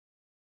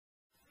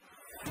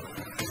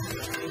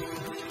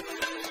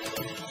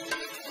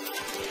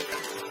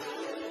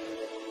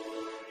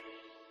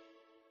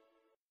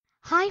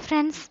Hi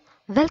friends,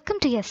 welcome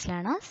to Yes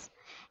Learners.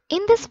 In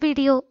this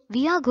video,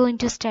 we are going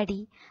to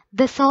study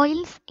the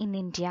soils in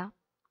India.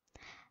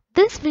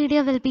 This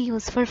video will be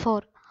useful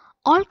for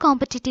all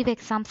competitive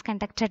exams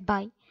conducted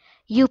by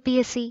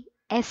UPSC,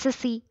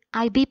 SSC,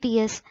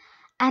 IBPS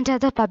and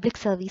other public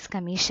service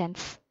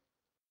commissions.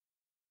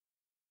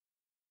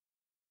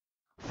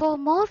 For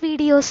more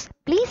videos,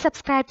 please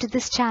subscribe to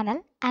this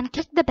channel and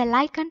click the bell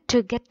icon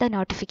to get the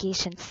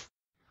notifications.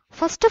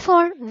 First of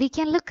all, we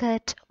can look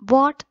at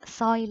what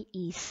soil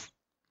is.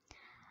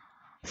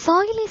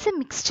 Soil is a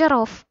mixture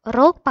of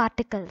rock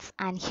particles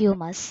and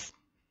humus.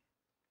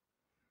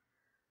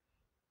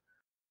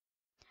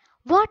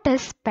 What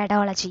is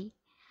pedology?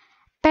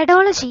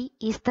 Pedology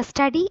is the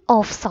study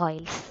of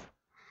soils.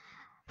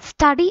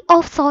 Study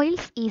of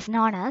soils is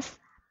known as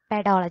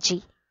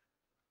pedology.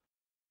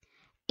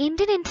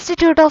 Indian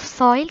Institute of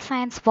Soil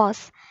Science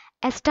was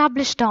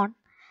established on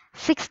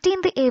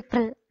 16th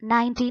April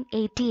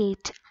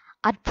 1988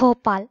 at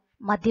Bhopal,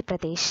 Madhya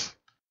Pradesh.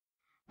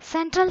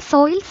 Central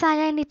Soil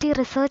Salinity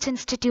Research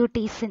Institute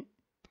is in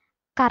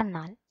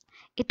Karnal.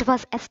 It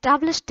was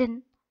established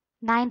in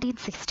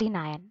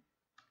 1969.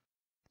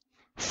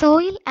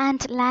 Soil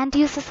and Land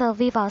Use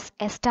Survey was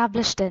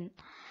established in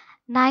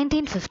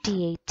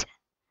 1958.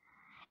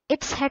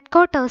 Its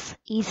headquarters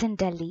is in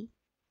Delhi.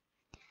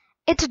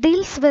 It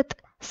deals with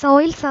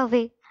soil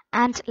survey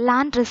and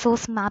land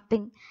resource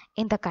mapping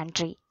in the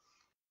country.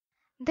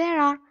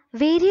 There are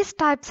various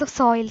types of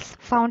soils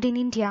found in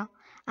India,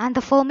 and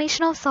the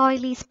formation of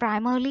soil is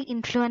primarily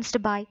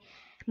influenced by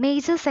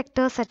major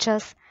sectors such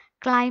as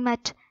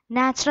climate,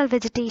 natural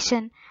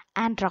vegetation,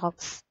 and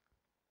rocks.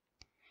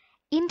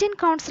 Indian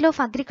Council of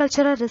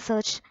Agricultural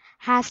Research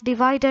has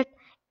divided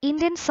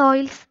Indian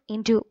soils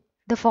into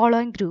the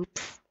following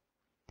groups: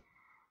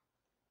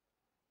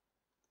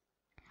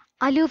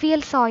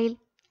 alluvial soil,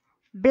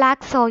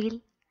 black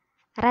soil,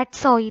 red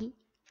soil,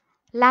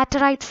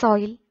 laterite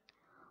soil,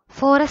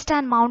 forest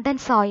and mountain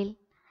soil,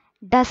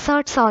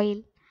 desert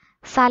soil,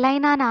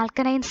 saline and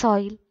alkaline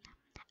soil,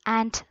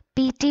 and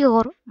peaty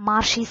or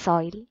marshy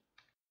soil.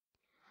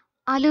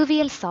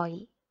 Alluvial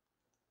soil.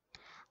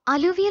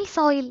 Alluvial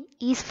soil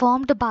is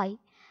formed by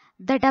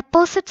the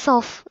deposits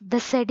of the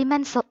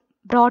sediments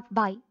brought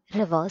by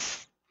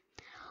rivers.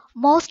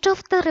 Most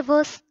of the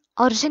rivers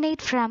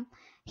originate from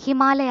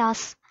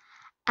Himalayas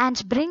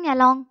and bring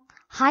along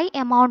high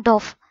amount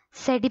of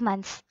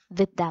sediments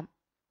with them.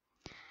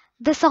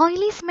 The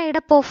soil is made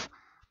up of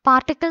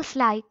particles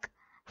like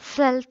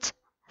silt,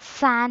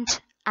 sand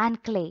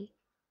and clay.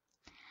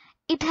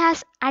 It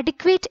has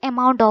adequate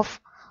amount of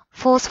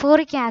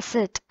phosphoric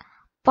acid,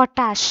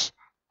 potash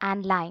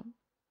and lime.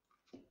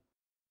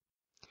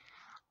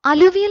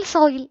 Alluvial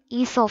soil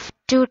is of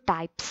two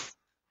types.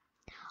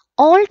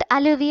 Old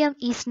alluvium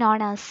is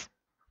known as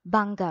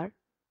Bangar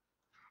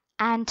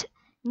and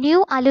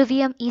new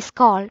alluvium is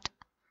called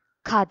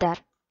Khadar.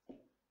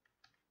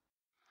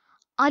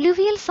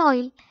 Alluvial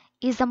soil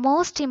is the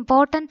most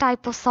important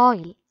type of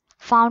soil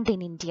found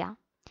in India.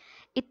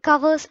 It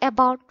covers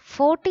about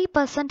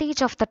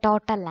 40% of the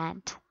total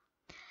land.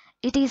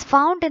 It is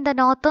found in the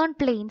northern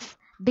plains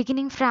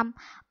beginning from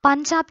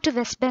Punjab to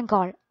West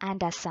Bengal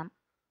and Assam.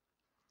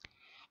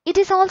 It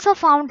is also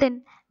found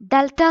in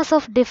deltas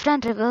of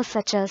different rivers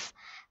such as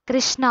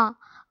Krishna,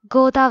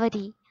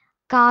 Godavari,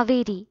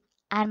 Kaveri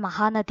and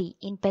Mahanadi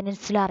in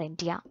peninsular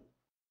India.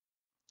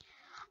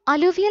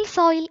 Alluvial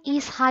soil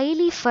is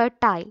highly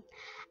fertile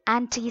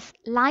and is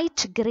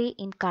light grey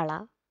in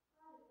color.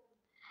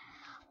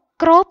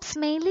 Crops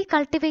mainly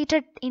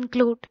cultivated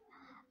include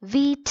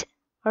wheat,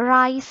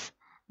 rice,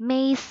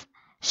 maize,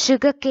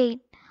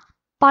 sugarcane,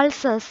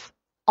 pulses,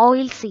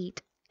 oilseed,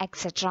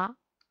 etc.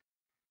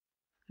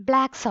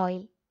 Black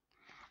soil.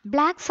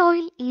 Black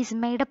soil is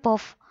made up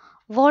of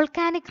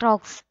volcanic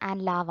rocks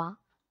and lava.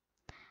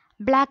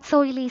 Black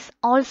soil is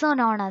also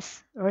known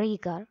as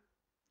Regar.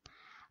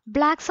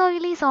 Black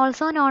soil is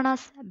also known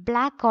as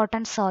black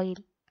cotton soil,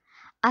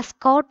 as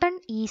cotton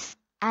is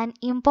an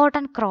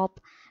important crop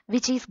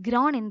which is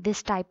grown in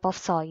this type of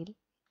soil.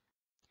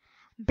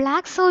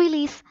 Black soil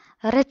is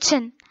rich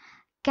in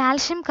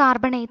calcium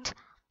carbonate,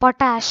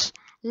 potash,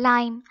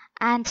 lime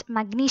and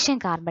magnesium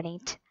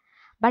carbonate,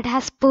 but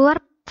has poor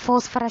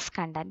phosphorus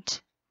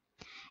content.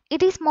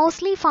 It is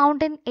mostly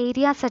found in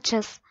areas such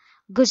as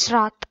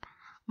Gujarat,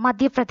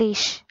 Madhya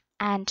Pradesh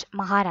and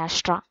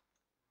Maharashtra.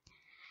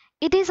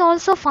 It is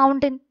also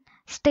found in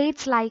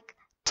states like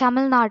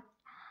Tamil Nadu,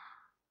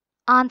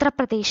 Andhra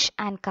Pradesh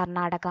and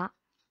Karnataka.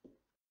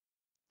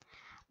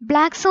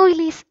 Black soil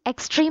is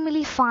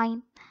extremely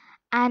fine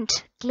and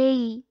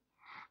clayey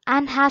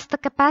and has the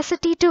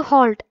capacity to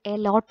hold a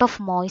lot of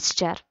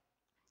moisture.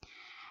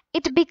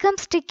 It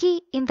becomes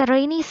sticky in the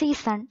rainy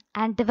season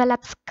and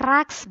develops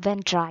cracks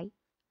when dry.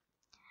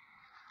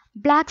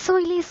 Black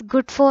soil is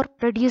good for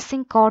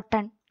producing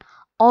cotton,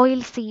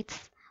 oil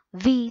seeds,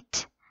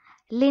 wheat,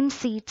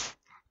 linseeds,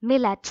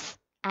 millets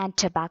and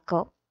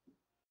tobacco.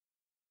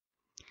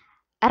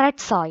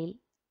 Red soil.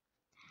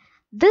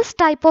 This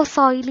type of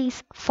soil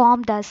is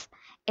formed as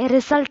a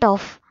result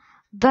of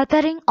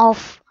weathering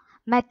of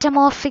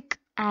metamorphic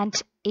and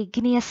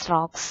igneous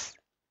rocks.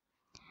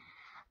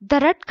 The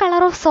red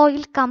color of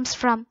soil comes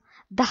from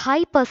the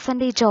high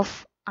percentage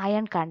of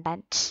iron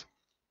content.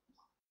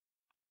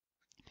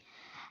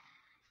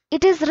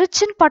 It is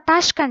rich in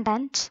potash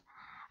content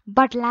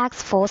but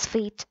lacks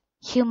phosphate,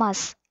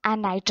 humus,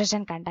 and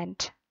nitrogen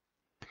content.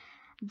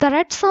 The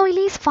red soil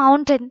is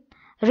found in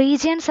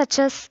regions such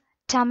as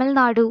Tamil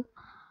Nadu,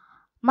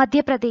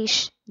 Madhya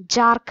Pradesh,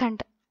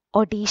 Jharkhand,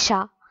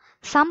 Odisha,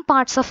 some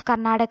parts of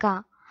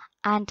Karnataka,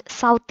 and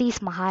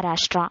southeast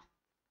Maharashtra.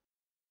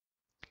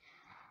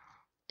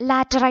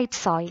 Laterite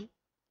soil.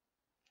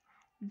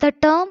 The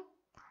term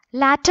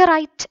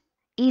laterite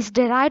is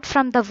derived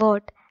from the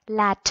word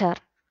later,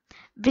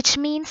 which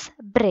means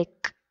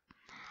brick.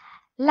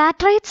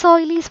 Laterite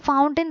soil is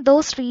found in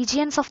those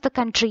regions of the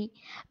country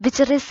which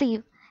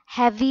receive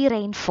heavy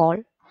rainfall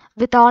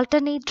with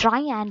alternate dry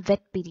and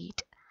wet period,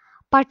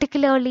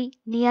 particularly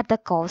near the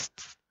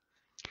coasts.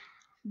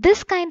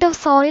 This kind of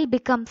soil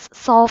becomes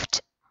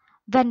soft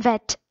when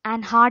wet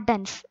and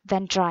hardens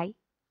when dry.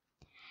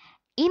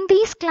 In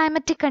these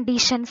climatic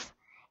conditions,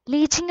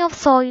 leaching of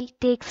soil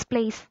takes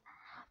place,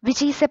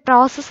 which is a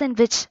process in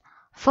which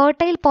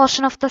fertile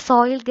portion of the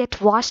soil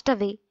get washed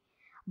away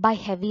by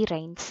heavy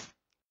rains.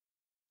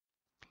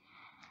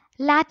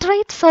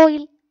 Laterite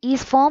soil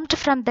is formed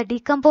from the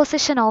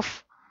decomposition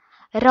of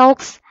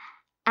rocks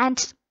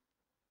and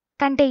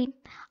contain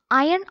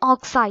iron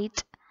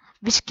oxide,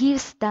 which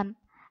gives them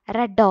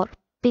red or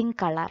pink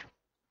color.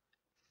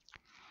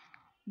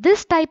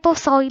 This type of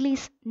soil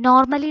is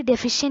normally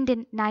deficient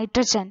in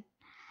nitrogen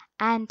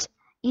and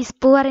is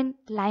poor in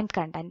lime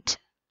content.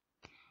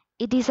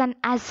 It is an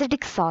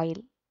acidic soil.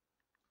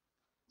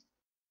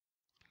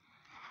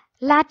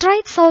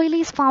 Laterite soil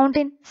is found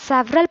in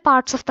several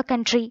parts of the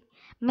country,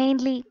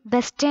 mainly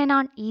western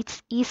and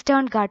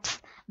eastern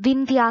Ghats,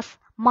 Vindhyas,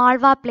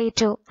 Malwa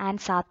Plateau and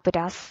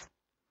Satpuras.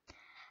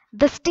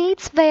 The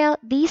states where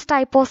these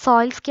type of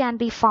soils can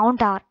be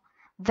found are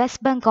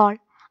West Bengal,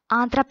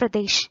 Andhra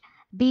Pradesh,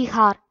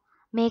 Bihar,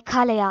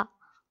 Meghalaya,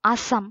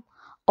 Assam,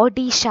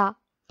 Odisha,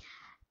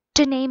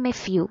 to name a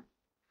few.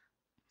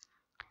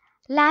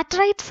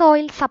 Laterite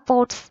soil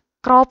supports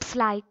crops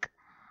like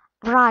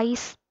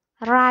rice,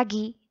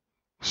 ragi,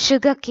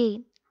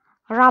 sugarcane,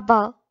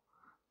 rubber,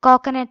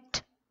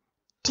 coconut,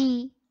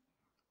 tea,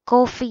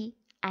 coffee,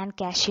 and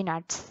cashew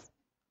nuts.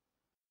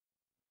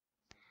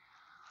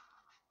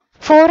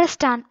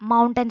 Forest and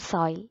mountain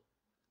soil.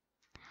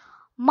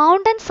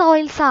 Mountain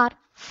soils are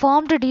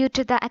formed due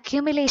to the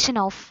accumulation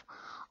of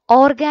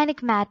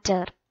organic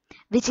matter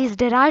which is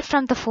derived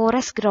from the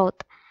forest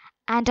growth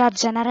and are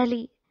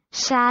generally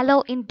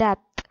shallow in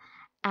depth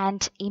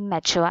and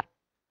immature.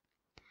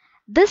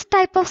 This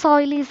type of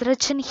soil is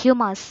rich in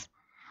humus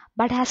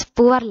but has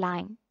poor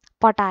lime,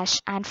 potash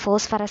and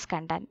phosphorus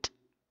content.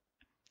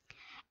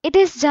 It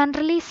is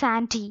generally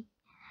sandy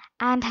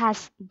and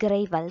has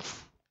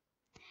gravels.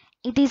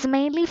 It is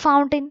mainly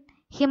found in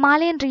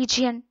Himalayan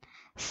region,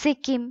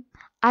 Sikkim,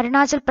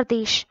 Arunachal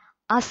Pradesh,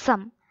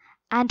 Assam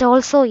and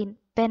also in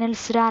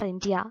peninsular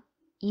India,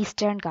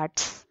 Eastern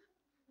Ghats.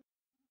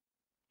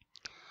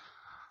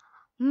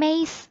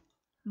 Maize,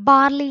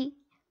 barley,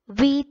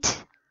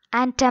 wheat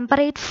and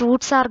temperate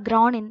fruits are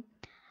grown in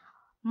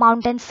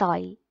mountain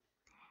soil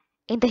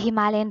in the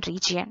Himalayan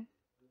region.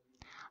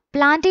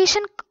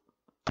 Plantation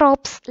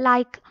crops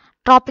like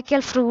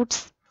tropical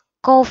fruits,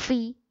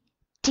 coffee,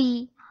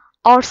 tea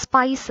or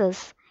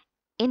spices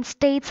in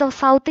states of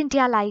South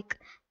India like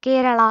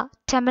Kerala,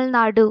 Tamil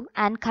Nadu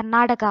and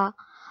Karnataka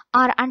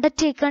are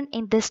undertaken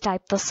in this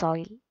type of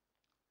soil.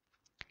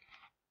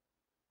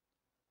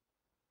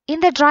 In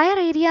the drier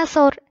areas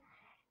or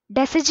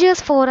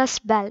deciduous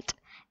forest belt,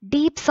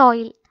 deep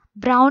soil,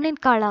 brown in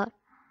color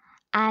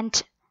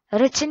and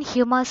rich in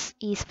humus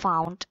is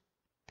found.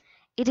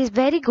 It is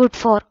very good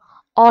for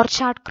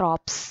orchard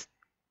crops.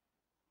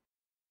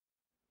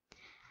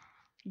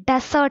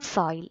 Desert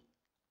soil.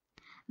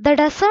 The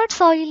desert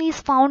soil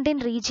is found in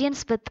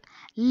regions with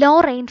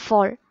low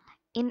rainfall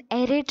in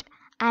arid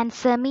and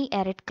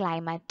semi-arid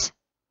climate.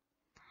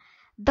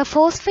 The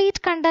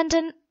phosphate content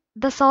in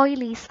the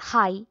soil is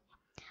high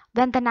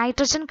when the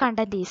nitrogen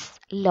content is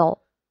low.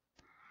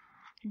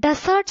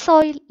 Desert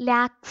soil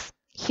lacks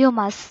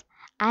humus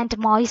and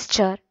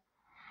moisture,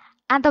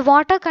 and the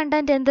water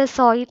content in the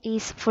soil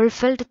is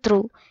fulfilled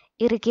through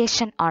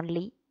irrigation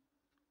only.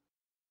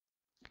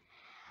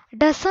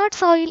 Desert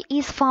soil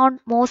is found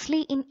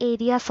mostly in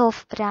areas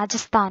of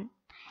Rajasthan,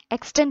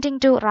 extending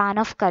to Rann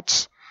of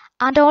Kutch,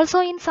 and also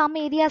in some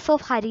areas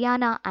of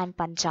Haryana and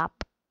Punjab.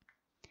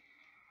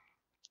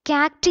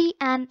 Cacti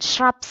and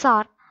shrubs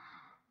are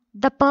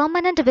the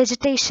permanent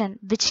vegetation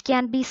which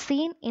can be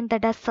seen in the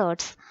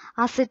deserts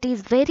as it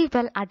is very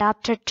well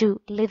adapted to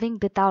living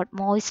without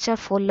moisture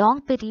for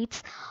long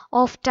periods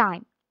of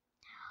time.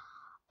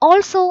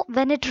 Also,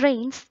 when it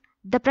rains,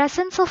 the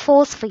presence of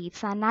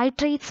phosphates and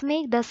nitrates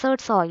make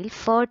desert soil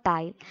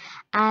fertile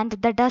and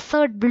the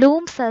desert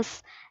blooms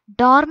as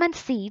dormant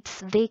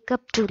seeds wake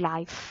up to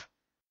life.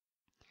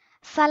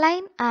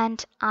 Saline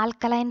and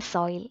alkaline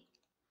soil.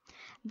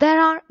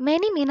 There are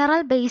many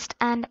mineral-based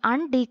and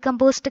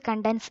undecomposed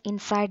contents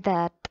inside the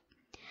earth.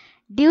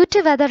 Due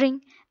to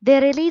weathering, they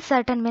release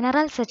certain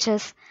minerals such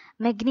as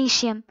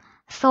magnesium,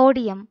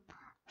 sodium,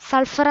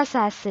 sulfurous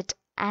acid,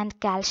 and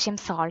calcium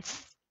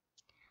salts.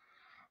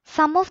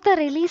 Some of the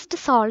released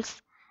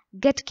salts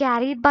get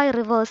carried by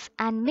rivers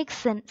and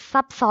mix in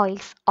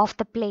subsoils of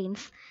the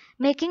plains,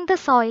 making the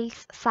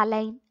soils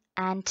saline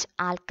and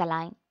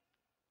alkaline.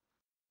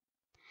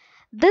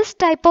 This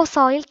type of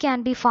soil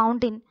can be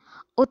found in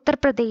Uttar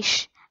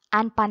Pradesh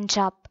and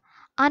Punjab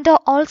and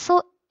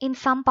also in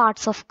some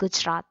parts of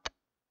Gujarat.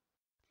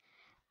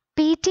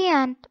 Peaty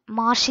and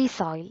marshy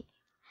soil.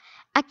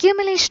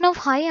 Accumulation of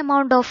high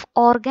amount of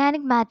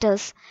organic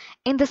matters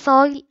in the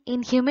soil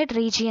in humid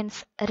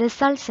regions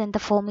results in the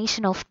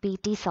formation of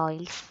peaty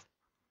soils.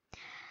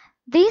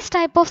 These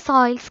type of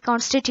soils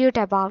constitute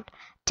about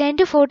 10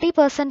 to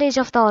 40%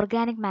 of the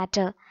organic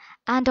matter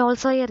and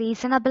also a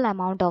reasonable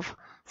amount of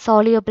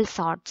soluble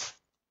salts.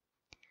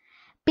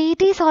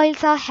 Peaty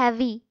soils are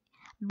heavy,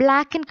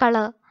 black in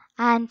color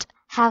and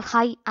have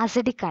high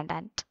acidic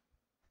content.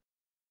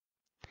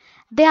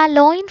 They are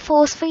low in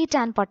phosphate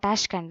and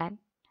potash content.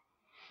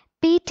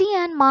 Peaty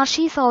and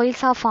marshy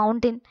soils are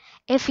found in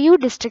a few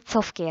districts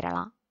of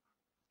Kerala.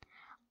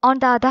 On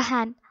the other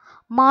hand,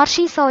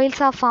 marshy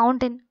soils are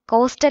found in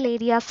coastal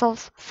areas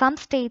of some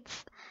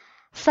states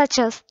such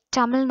as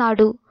Tamil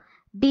Nadu,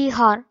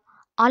 Bihar,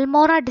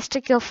 Almora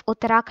district of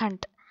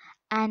Uttarakhand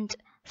and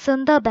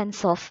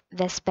Sundarbans of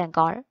West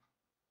Bengal.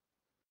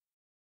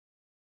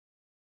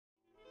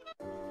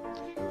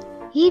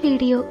 ഈ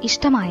video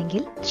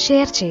ഇഷ്ടമായെങ്കിൽ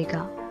share ചെയ്യുക.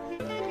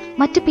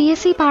 മറ്റ്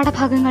PSC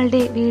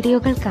പാഠഭാഗങ്ങളുടെ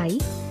വീഡിയോകൾക്കായി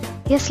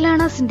yes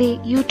ലേണേഴ്സിന്റെ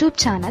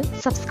YouTube channel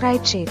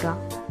subscribe ചെയ്യുക.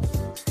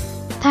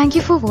 Thank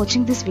you for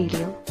watching this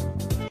video.